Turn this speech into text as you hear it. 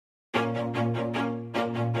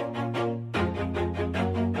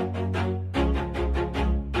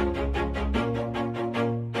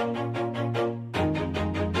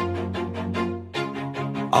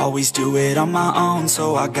Always do it on my own,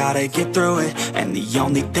 so I gotta get through it. And the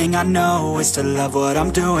only thing I know is to love what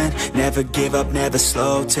I'm doing. Never give up, never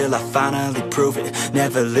slow, till I finally prove it.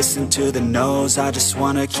 Never listen to the no's, I just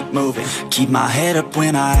wanna keep moving. Keep my head up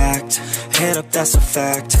when I act, head up, that's a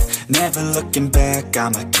fact. Never looking back,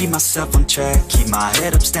 I'ma keep myself on track. Keep my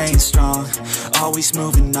head up, staying strong, always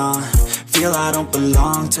moving on. Feel I don't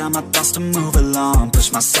belong, tell my thoughts to move along.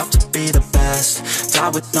 Push myself to be the best, die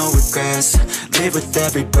with no regrets. Live with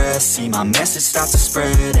every breath, see my message start to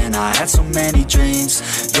spread. And I had so many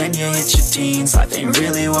dreams, then you hit your teens. Life ain't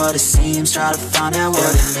really what it seems, try to find out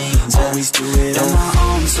what it means. Always do it on my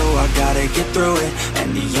own, so I gotta get through it.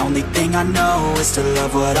 And the only thing I know is to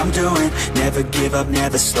love what I'm doing. Never give up,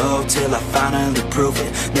 never slow, till I finally prove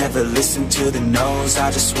it. Never listen to the no's, I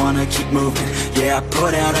just wanna keep moving. Yeah, I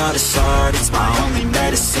put out all this art, it's my only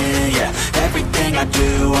medicine. Yeah, everything I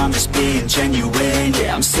do, I'm just being genuine.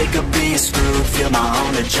 Yeah, I'm sick of being screwed, feel my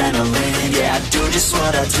own adrenaline. Yeah, I do just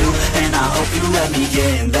what I do, and I hope you let me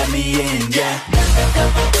in, yeah.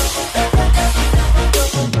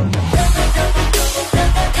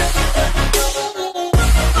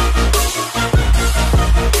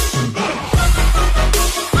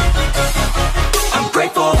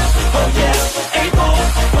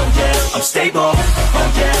 I'm stable, oh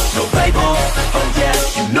yeah, no label, oh yeah,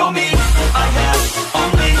 you know me. I have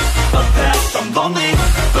only a path, I'm lonely,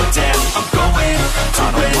 but damn, I'm going to win.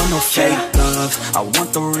 I don't want no fake love, I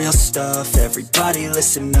want the real stuff. Everybody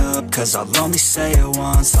listen up, cause I'll only say it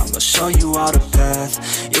once. I'm gonna show you all the path,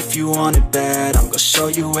 if you want it bad. I'm gonna show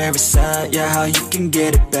you where it's at, yeah, how you can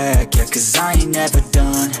get it back. Yeah, cause I ain't never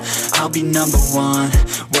done, I'll be number one.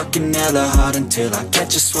 Working hella hard until I get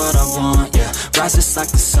just what I want, yeah. Rises like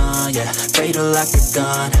the sun, yeah, fatal like a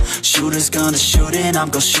gun. Shooters gonna shoot and I'm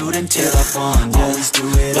gonna shoot until I've won, yeah. Always do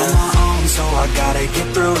it on my own, so I gotta get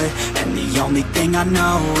through it. And the only thing I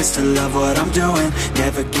know is to love what I'm doing.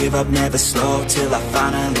 Never give up, never slow, till I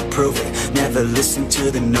finally prove it. Never listen to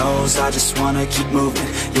the no's, I just wanna keep moving.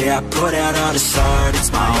 Yeah, I put out all this art,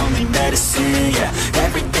 it's my only medicine. Yeah,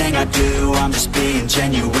 everything I do, I'm just being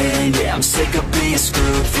genuine. Yeah, I'm sick of being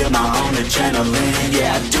screwed, feel my own adrenaline.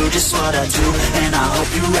 Yeah, I do just what I do, and I hope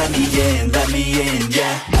you let me in,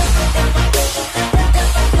 yeah.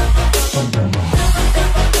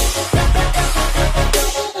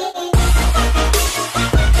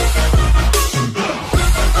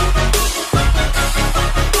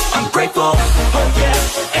 I'm grateful, oh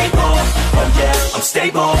yeah, able, oh yeah, I'm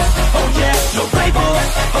stable, oh yeah, no label,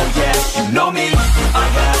 oh yeah, you know me. I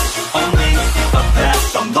have only a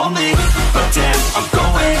path, I'm lonely, but damn, I'm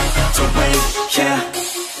going to win, yeah.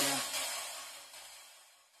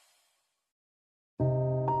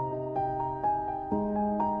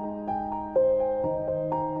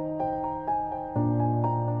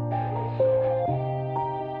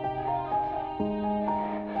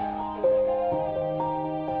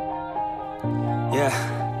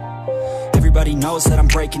 Everybody knows that I'm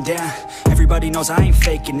breaking down. Everybody knows I ain't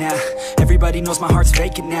faking now. Everybody knows my heart's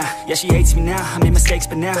vacant now. Yeah, she hates me now, I made mistakes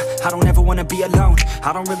but now I don't ever wanna be alone.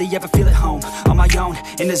 I don't really ever feel at home. On my own,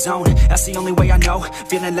 in the zone, that's the only way I know.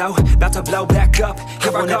 Feeling low, about to blow back up.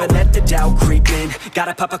 Here I never let the doubt creep in.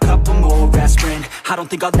 Gotta pop a couple more aspirin. I don't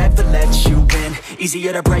think I'll ever let you in.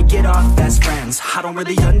 Easier to break it off as friends. I don't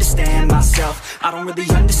really understand myself, I don't really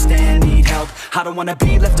understand, need help. I don't wanna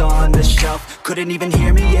be left on the shelf. Couldn't even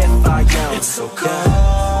hear me if I yelled. It's so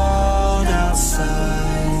cold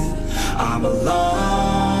outside, I'm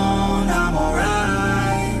alone, I'm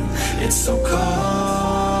alright. It's so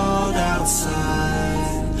cold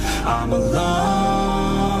outside, I'm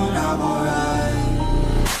alone, I'm alright.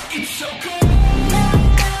 It's so cold.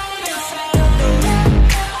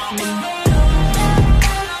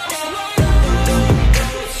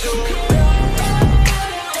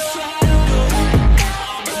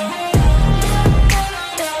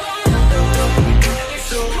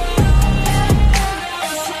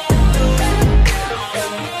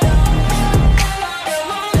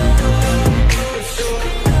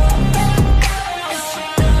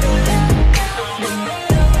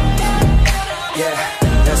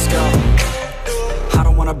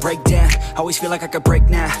 Break down, always feel like I could break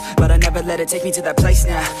now, but I never let it take me to that place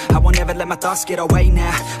now. I won't ever let my thoughts get away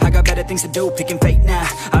now. I got better things to do, picking fate now.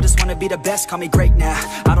 I just wanna be the best, call me great now.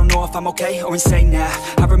 I don't know if I'm okay or insane now.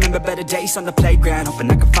 I remember better days on the playground, hoping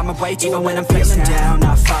I can find my way. Even when I'm feeling down,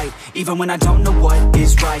 I fight. Even when I don't know what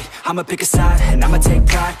is right, I'ma pick a side and I'ma take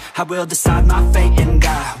pride. I will decide my fate and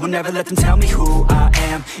I will never let them tell me who I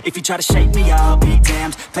am. If you try to shape me, I'll be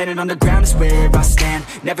damned. Planet on the ground is where I stand.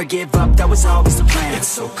 Never give up, that was always the plan. It's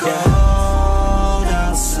so cold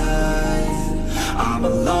outside, I'm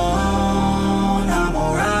alone, I'm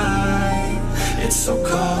alright. so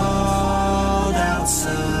cold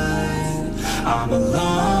outside. I'm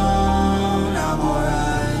alone, I'm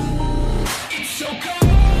alright. It's so cold.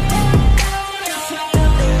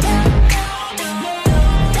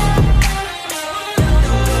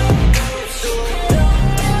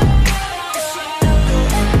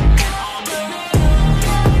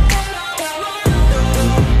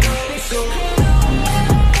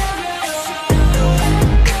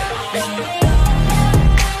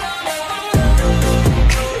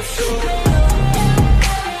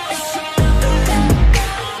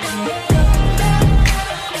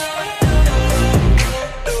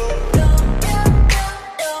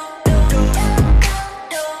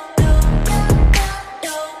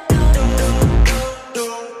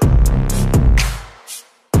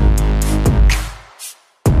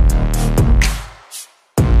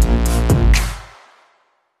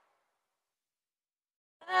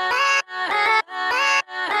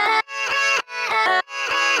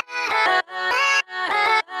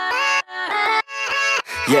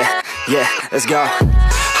 Yeah, let's go.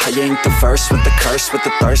 I ain't the first with the curse, with the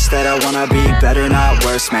thirst that I wanna be better, not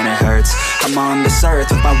worse, man it hurts. I'm on this earth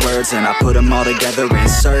with my words and I put them all together,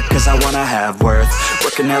 insert, cause I wanna have worth.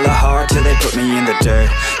 Working hella hard till they put me in the dirt.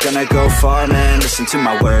 Gonna go far, man, listen to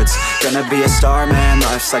my words. Gonna be a star, man,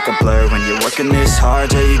 life's like a blur. When you're working this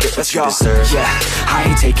hard, yeah, you get what you deserve. Yeah, I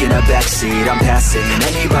ain't taking a backseat, I'm passing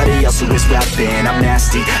anybody else who is rapping. I'm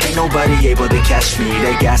nasty, ain't nobody able to catch me.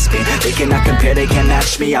 They gasping, they cannot compare, they can't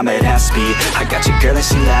match me. I'm at half speed, I got your girl and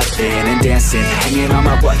she laughing and dancing, hanging on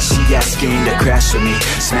my butt, she asking to crash with me,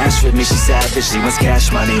 smash with me. She savage, she wants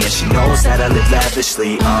cash money and she knows that I live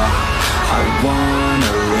lavishly. I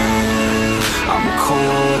wanna live, I'm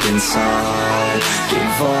cold inside.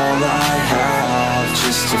 Give all I have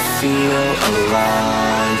just to feel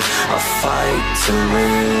alive. I fight to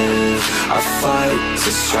live, I fight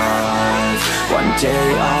to strive. One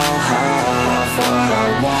day I'll have what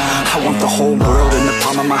I want. I want the whole world in the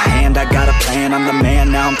palm of my hand. I got a plan, I'm the man.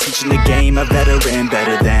 Now I'm teaching the game, a veteran,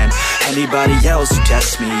 better than anybody else who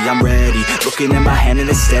tests me. I'm ready, looking in my hand and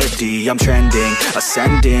it's steady. I'm trending,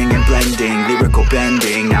 ascending and blending, lyrical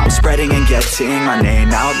bending. Now I'm spreading and getting my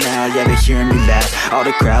name out now. Yeah, they hearing me laugh, all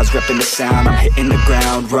the crowds repping the sound. I'm hitting the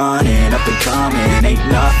ground, running, up and coming, ain't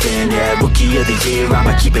nothing. Yeah, rookie of the year,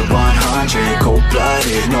 I'ma keep it 100.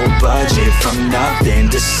 Cold-blooded, no budget, from nothing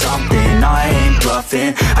to something. I ain't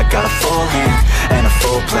bluffing, I got a full hand and a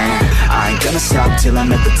full plan. I ain't gonna stop till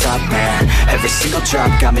I'm at the top, man. Every single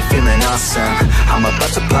drop got me feeling awesome. I'm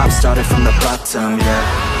about to pop, started from the bottom, yeah.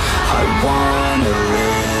 I wanna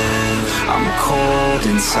live, I'm cold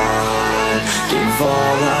inside. Give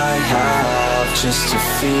all I have just to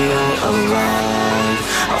feel alive.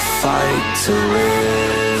 I fight to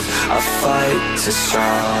live, I fight to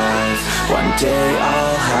strive. One day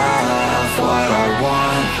I'll have what I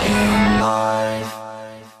want in life.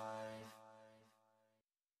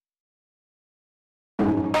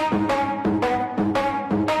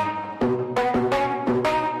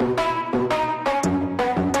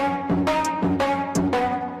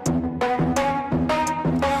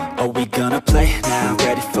 Are we gonna play now?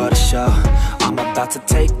 Ready for the show? I'm about to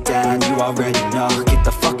take down, you already know. Get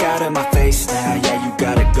the fuck out of my face now, yeah, you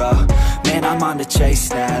gotta go. Man, I'm on the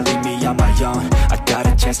chase now, leave me on my own. I got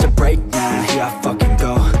a chance to break now, here I fucking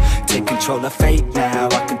go. Take control of fate now,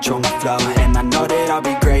 I control my flow. And I know that I'll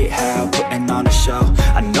be great, how putting on a show.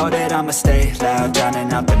 I know that I'ma stay loud,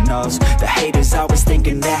 drowning out the noise. The haters always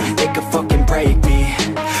thinking that they could fucking break me.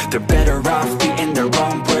 They're better off eating their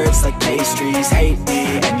own words like pastries. Hate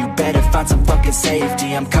me, and you better find some fucking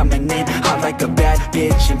safety. I'm coming in hot like a bad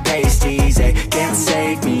bitch in pasties. They can't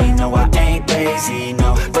save me, no I ain't lazy,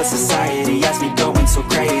 no. But society has me going so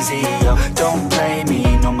crazy, yo. Don't blame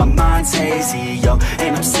me, no my mind's hazy, yo.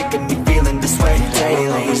 And I'm sick of me feeling this way daily.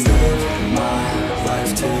 I'll always live my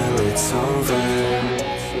life till it's over,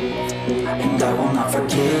 and I will not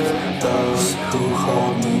forgive those who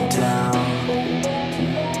hold me down.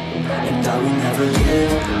 And I will never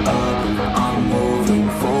give up, I'm moving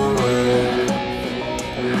forward.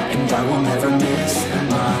 And I will never miss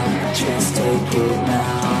my chance, take it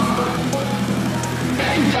now.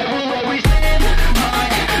 And I will always live my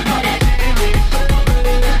life till it's over,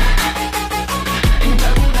 and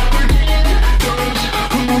I will never give those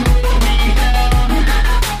who hold me down.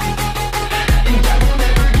 And I will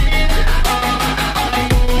never give up,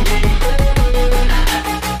 I'm moving forward.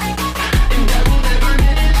 And I will never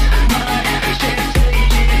miss my chance,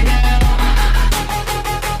 take it now.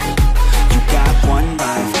 You got one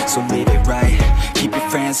life, so live it right. Keep your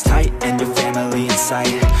friends tight and your family in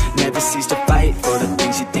sight. Never cease to fight for the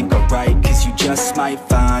things you think are right, cause you just might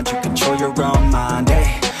find you control your own mind,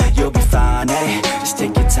 eh? You'll be fine, eh?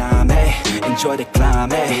 eh? Enjoy the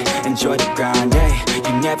climb, eh? Enjoy the grind, eh?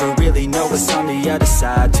 You never really know what's on the other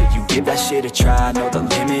side till you give that shit a try. Know the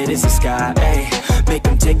limit is the sky, eh? Make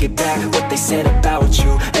them take it back, what they said about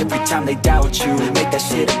you. Every time they doubt you, make that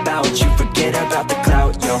shit about you. Forget about the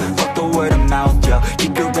clout, yo. Fuck the word of mouth, yo.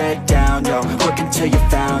 Keep your head down, yo. Work until you're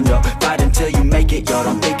found, yo. Fight until you make it, yo.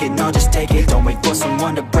 Don't think it, no, just take it. Don't wait for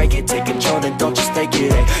someone to break it. Take control and don't just fake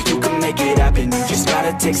it, eh? You can make it happen, you just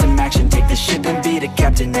gotta take some action. Take the ship and be the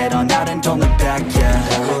captain. Head on out and don't look back, yeah.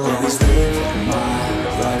 I will always live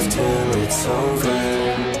my life till it's over,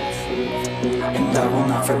 and I will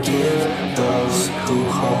not forgive those who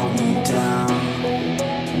hold me down.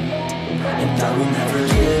 And I will never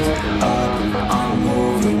give up, I'm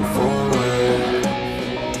moving forward,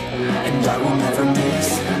 and I will never miss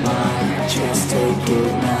my chance, take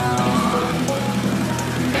it now.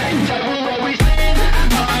 And I will always live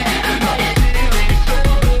my life till it's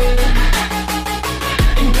over,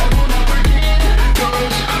 and I will not forgive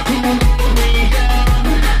those who hold me down.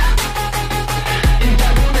 And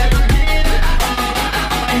I will never give up,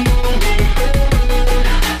 I'm moving forward, and I will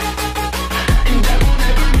never miss my chance,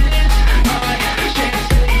 take it now.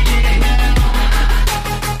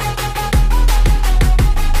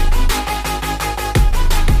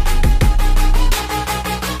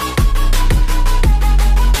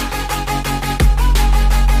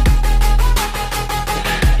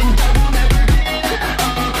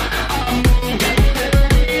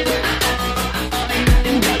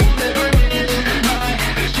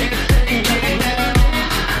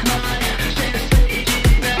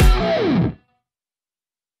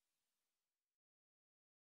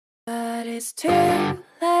 But it's too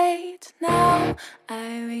late now.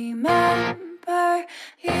 I remember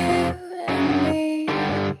you and me,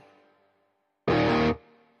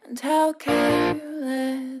 and how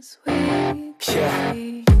careless we could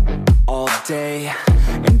be. All day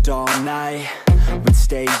and all night, we'd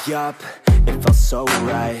stay up, it felt so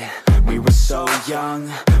right. We were so young,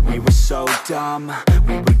 we were so dumb.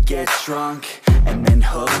 We would get drunk and then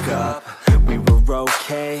hook up. We were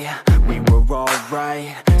okay, we were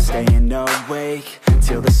alright, staying awake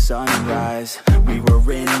till the sunrise. We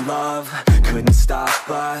were in love, couldn't stop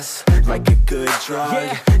us, like a good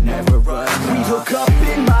drug, never run off. We hook up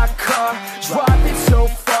in my car, driving so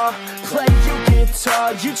far, play your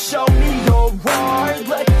guitar, you'd show me your art.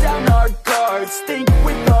 Let down our guards, think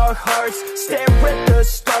with our hearts, stare at the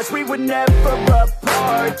stars, we were never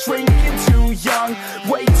apart. Drinking too young,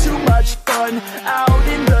 way too much fun, out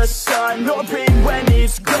in the sun, hoping when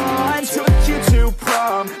it's gone. Took you to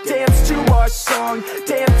prom, dance to our song,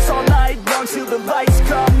 dance all night long till the lights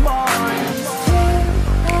come on. It's too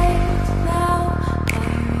late now. I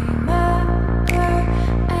remember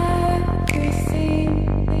everything,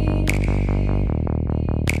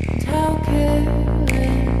 and how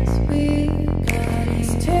careless we got.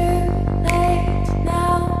 It's too late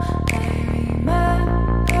now. I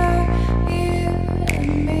remember you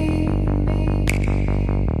and me,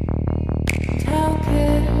 and how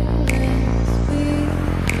careless we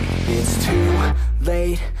got. It's too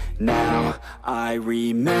late now, I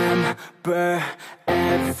remember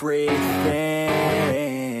everything,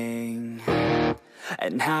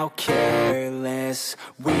 and how careless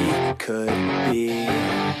we could be,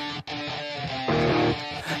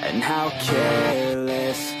 and how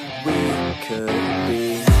careless we could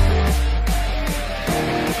be,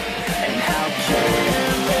 and how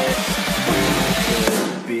careless we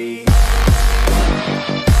could be.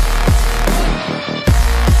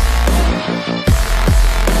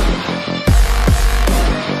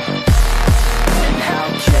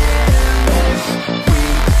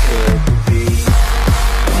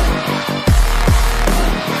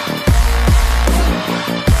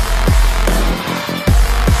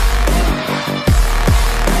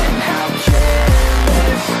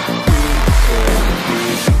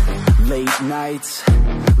 Nights,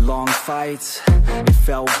 long fights, it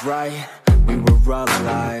felt right, we were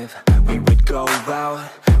alive. We would go out,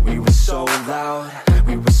 we were so loud,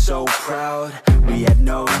 we were so proud, we had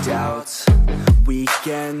no doubts.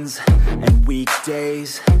 Weekends and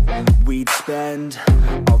weekdays, we'd spend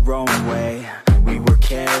our own way. We were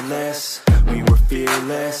careless, we were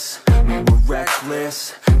fearless, we were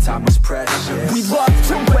reckless, time was precious. We loved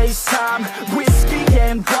to waste time, whiskey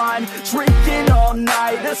and wine, drinking all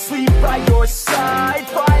night, asleep by your side.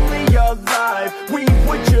 Finally alive, we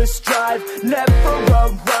would just drive, never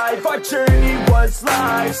arrive. Our journey was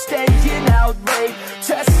live, staying out late,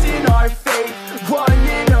 testing our fate,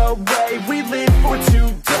 running away. We live for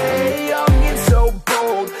today, young and so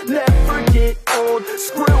bold, never get old.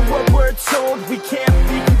 Screw what we're told, we can't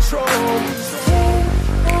be controlled. It's too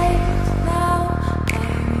late now.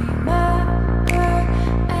 I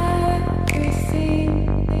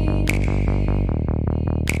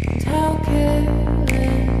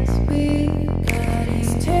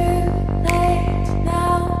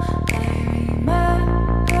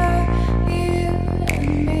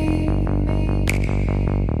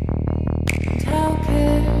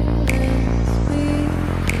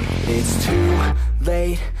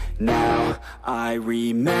I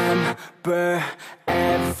remember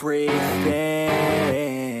everything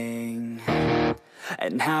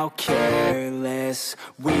and how careless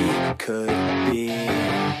we could be,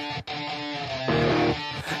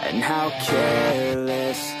 and how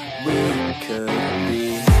careless we could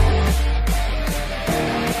be,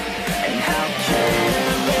 and how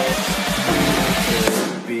careless we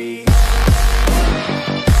could be.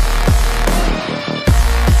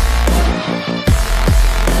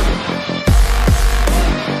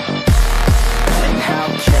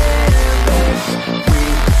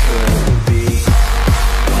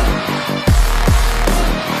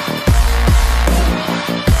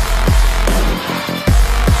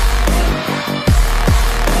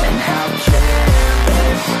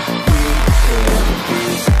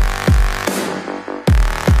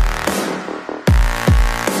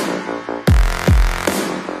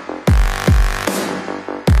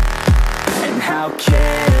 How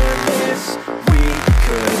careless we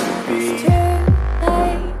could be. It's too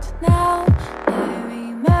late now. I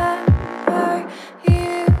remember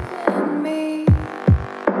you and me,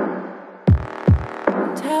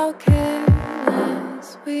 and how careless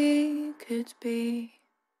we could be.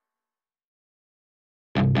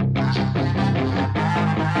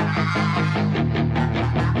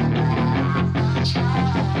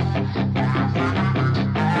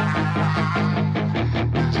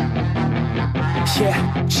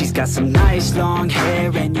 Yeah, she's got some nice long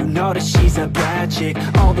hair, and you know that she's a bad chick.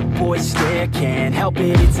 All the boys stare, can't help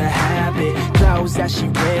it, it's a habit. Clothes that she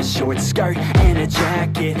wears, short skirt and a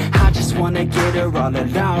jacket. I just wanna get her all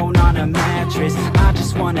alone on a mattress. I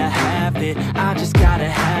just wanna have it, I just gotta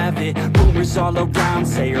have it. Rumors all around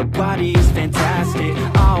say her body's fantastic,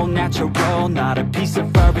 all natural, not a piece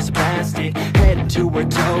of fur is plastic. Head to her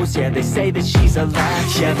toes, yeah, they say that she's a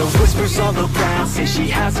latch. Yeah, the whispers all around say she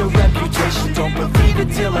has a reputation. Don't believe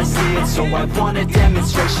it till I see it, so I want a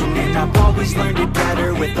demonstration. And I've always learned it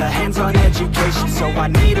better with a hands-on education, so I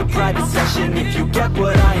need a private session if you get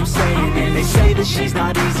what I am saying. And they say that she's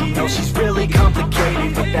not easy, no, she's really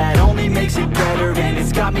complicated, but that only makes it better, and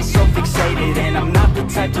it's got me so fixated. And I'm not the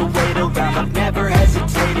type to wait around, I've never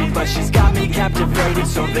hesitated, but she's got me captivated,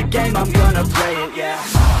 so the game, I'm gonna play it, yeah.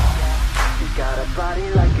 She's got a body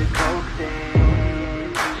like a coke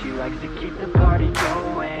thing, she likes to keep the party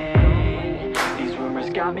going. These rumors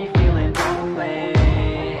got me feeling lonely,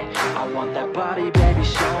 I want that body, baby,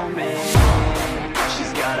 show me.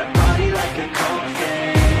 She's got a body like a coke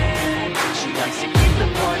thing, she likes to keep the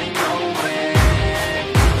party going.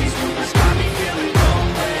 These rumors got me feeling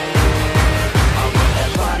lonely, I want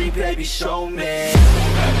that body, baby, show me.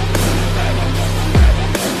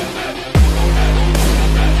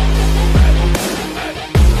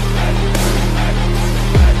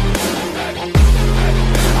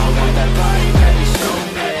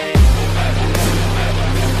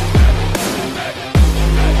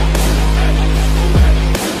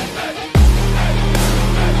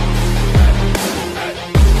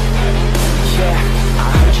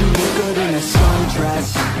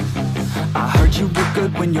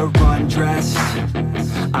 When you're undressed,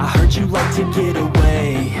 I heard you like to get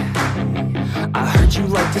away, I heard you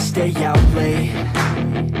like to stay out late,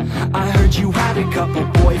 I heard you had a couple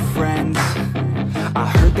boyfriends, I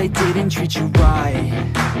heard they didn't treat you right,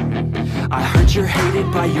 I heard you're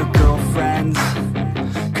hated by your girlfriends,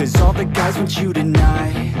 cause all the guys want you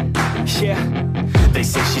tonight. Yeah, they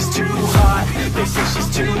say she's too hot, they say she's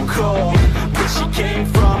too cold, where she came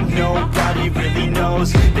from nobody really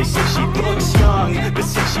knows. They say she looks young, but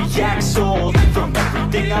say she acts old. From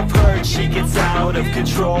everything I've heard, she gets out of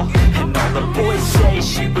control, and all the boys say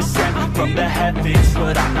she was sent from the heavens,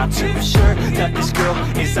 but I'm not too sure that this girl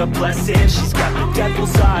is a blessing. She's got the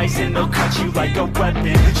devil's eyes, and they'll cut you like a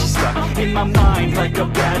weapon. She's stuck in my mind like a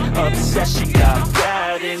bad obsession, got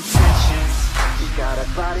bad intentions. She's got a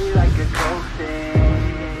body like a coke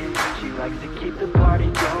thing, she likes to keep the party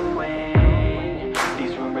going.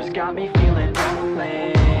 These rumors got me feeling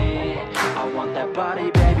lonely, I want that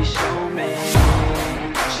body, baby, show me.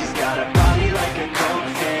 She's got a body like a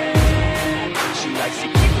coke thing, she likes to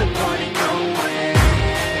keep the party going.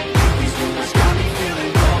 These rumors got me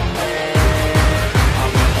feeling lonely, I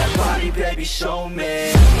want that body, baby, show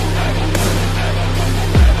me.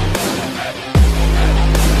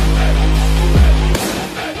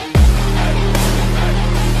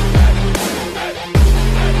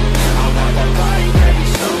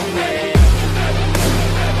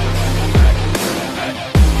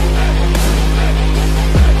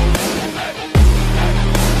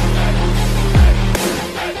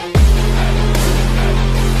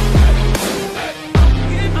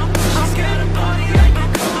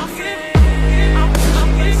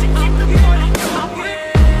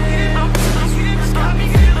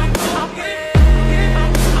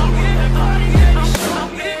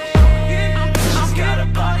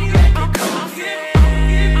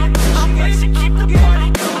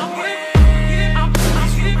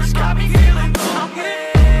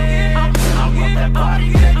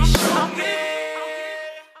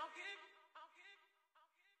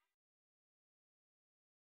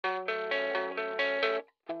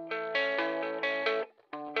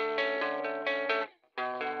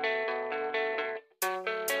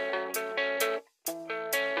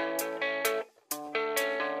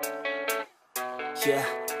 yeah.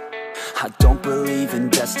 I don't believe in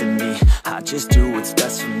destiny, I just do what's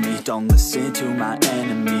best for me. Don't listen to my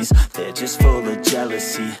enemies, they're just full of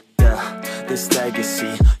jealousy. Yeah, this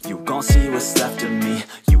legacy, you gon' see what's left of me.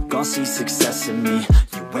 You gon' see success in me,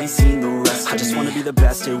 you ain't seen the rest of me. I just wanna be the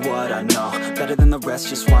best at what I know, better than the rest,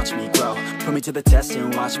 just watch me grow. Put me to the test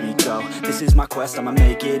and watch me go. This is my quest, I'ma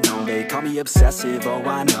make it known. They call me obsessive, oh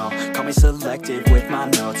I know. Call me selective with my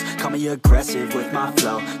notes, call me aggressive with my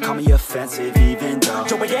flow. Call me offensive even though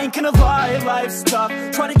yo, I ain't gonna lie, life's tough.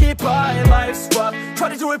 Try to get by, life's rough. Try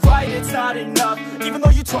to do it right, it's not enough. Even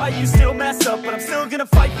though you try, you still mess up. But I'm still gonna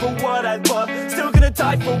fight for what I love, still gonna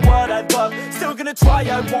die for what I love, still gonna try,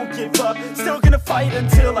 I won't give up, still gonna fight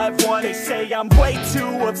until I've won. They say I'm way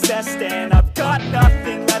too obsessed and I've got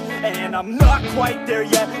nothing left, and I'm not quite there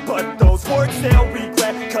yet, but those words they'll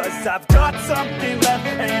regret, cause I've got something left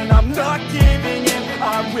and I'm not giving in.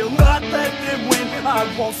 I will not let them win,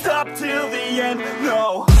 I won't stop till the end,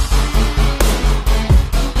 no.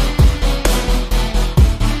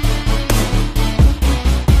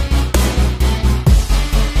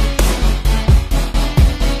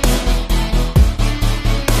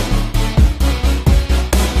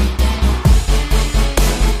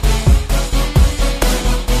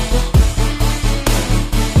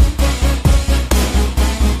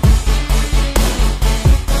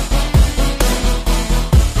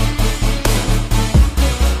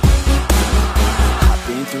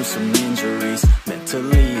 Some injuries,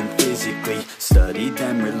 mentally and physically. Studied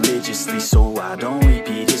them religiously so I don't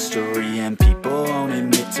repeat history. And people won't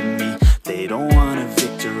admit to me they don't want a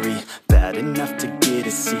victory bad enough to get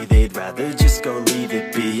a C. They'd rather just go leave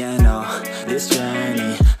it be. And oh, this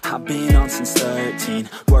journey I've been on since 13,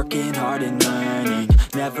 working hard and learning,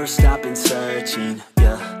 never stopping searching.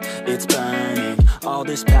 Yeah, it's burning, all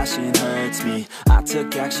this passion hurts me. I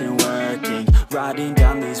took action working, writing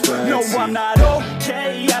down these words. No, I'm not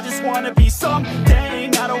okay, I just wanna be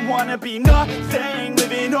something. I don't wanna be nothing,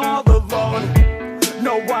 living all alone.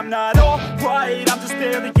 No, I'm not alright, I'm just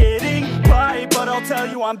barely getting by. But I'll tell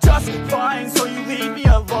you I'm just fine, so you leave me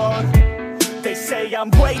alone. They say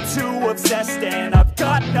I'm way too obsessed and I've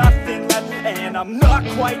got nothing left, and I'm not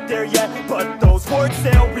quite there yet, but those words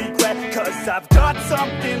they'll regret, cause I've got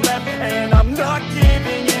something left and I'm not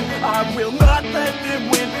giving in. I will not let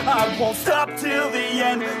them win, I won't stop till the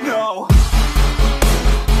end, no.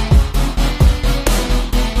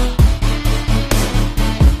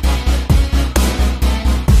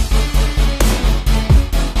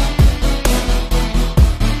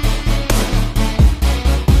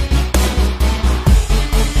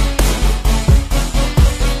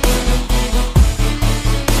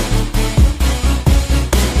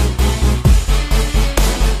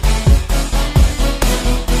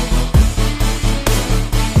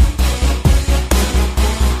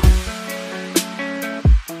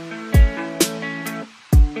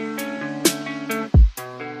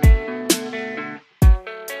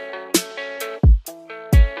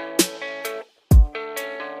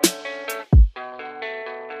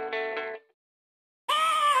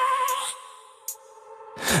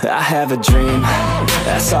 I have a dream,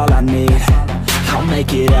 that's all I need. I'll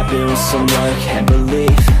make it happen with some work and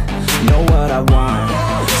belief. Know what I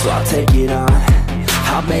want, so I'll take it on.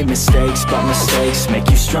 I've made mistakes, but mistakes make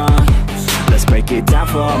you strong. Let's break it down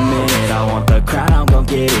for a minute. I want the crown, I'm gon'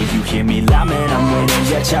 get it. You hear me loud, man, I'm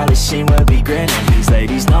winning. Yeah, Charlie Sheen will be grinning. These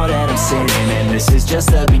ladies know that I'm sinning, and this is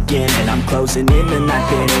just the beginning. I'm closing in the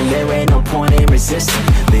ninth inning, there ain't no point in resisting.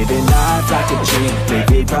 Living life like a dream,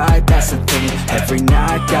 live it right, that's the thing. Every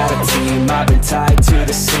night, got a team, I've been tied to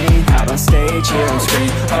the scene. Out on stage, hear them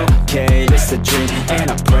scream, okay, this a dream.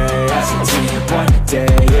 And I pray as a team, one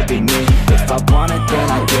day it'll be me. If I want it,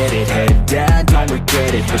 then I get it. Head down, don't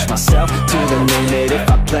regret it. Push myself to the limit. If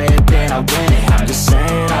I play it, then I win it. I'm just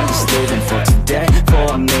saying, I'm just living for today.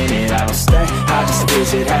 For a minute, I don't stay, I just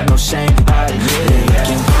visit. Have no shame, I admit it.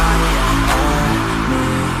 Looking right at me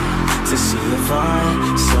to see if I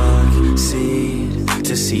succeed,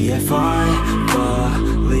 to see if I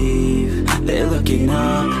believe. They're looking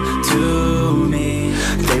up to me.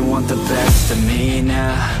 They want the best of me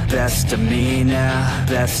now, best of me now,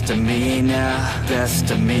 best of me now, best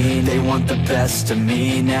of me. They want the best of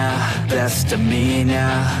me now, best of me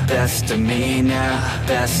now, best of me now,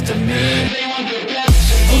 best of me. They want the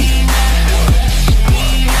best of me now.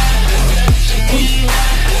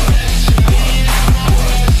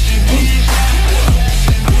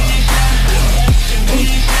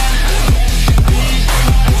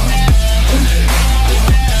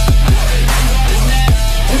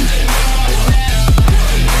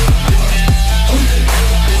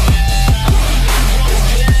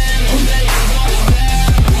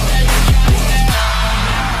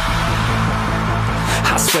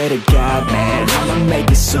 pray to God, man, I'ma make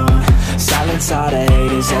it soon. Silence all the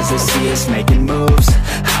haters as they see us making moves.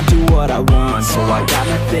 I do what I want, so I got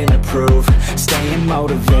nothing to prove. Staying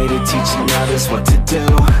motivated, teaching others what to do.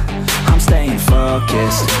 I'm staying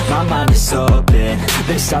focused, my mind is open.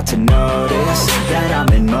 They start to notice that I'm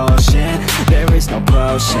in motion. There is no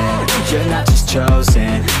potion, you're not just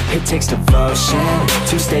chosen. It takes devotion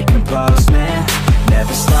to stay composed, man.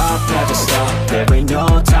 Never stop, there ain't no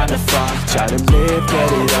time to fall. Try to live,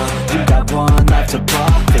 get it up, you got one life to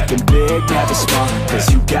ball. Thinking big, never small, cause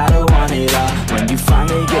you gotta want it all. When you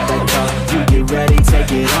finally get that call, you get ready,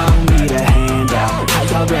 take it on. Need a handout, I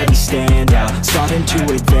already stand out. Starting to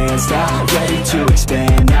advance now, ready to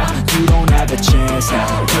expand now. You don't have a chance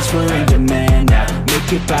now, cause we're in demand now.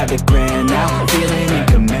 Make it by the grand now, feeling in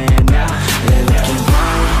command now. They're looking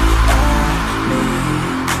right at me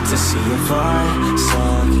to see if I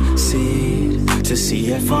succeed, to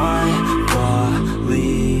see if I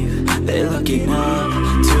believe. They're looking up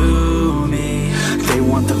to me. They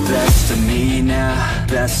want the best of me now,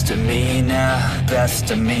 best of me now,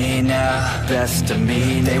 best of me now, best of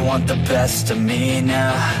me. They want the best of me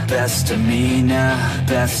now, best of me now,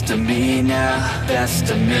 best of me now, best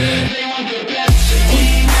of me.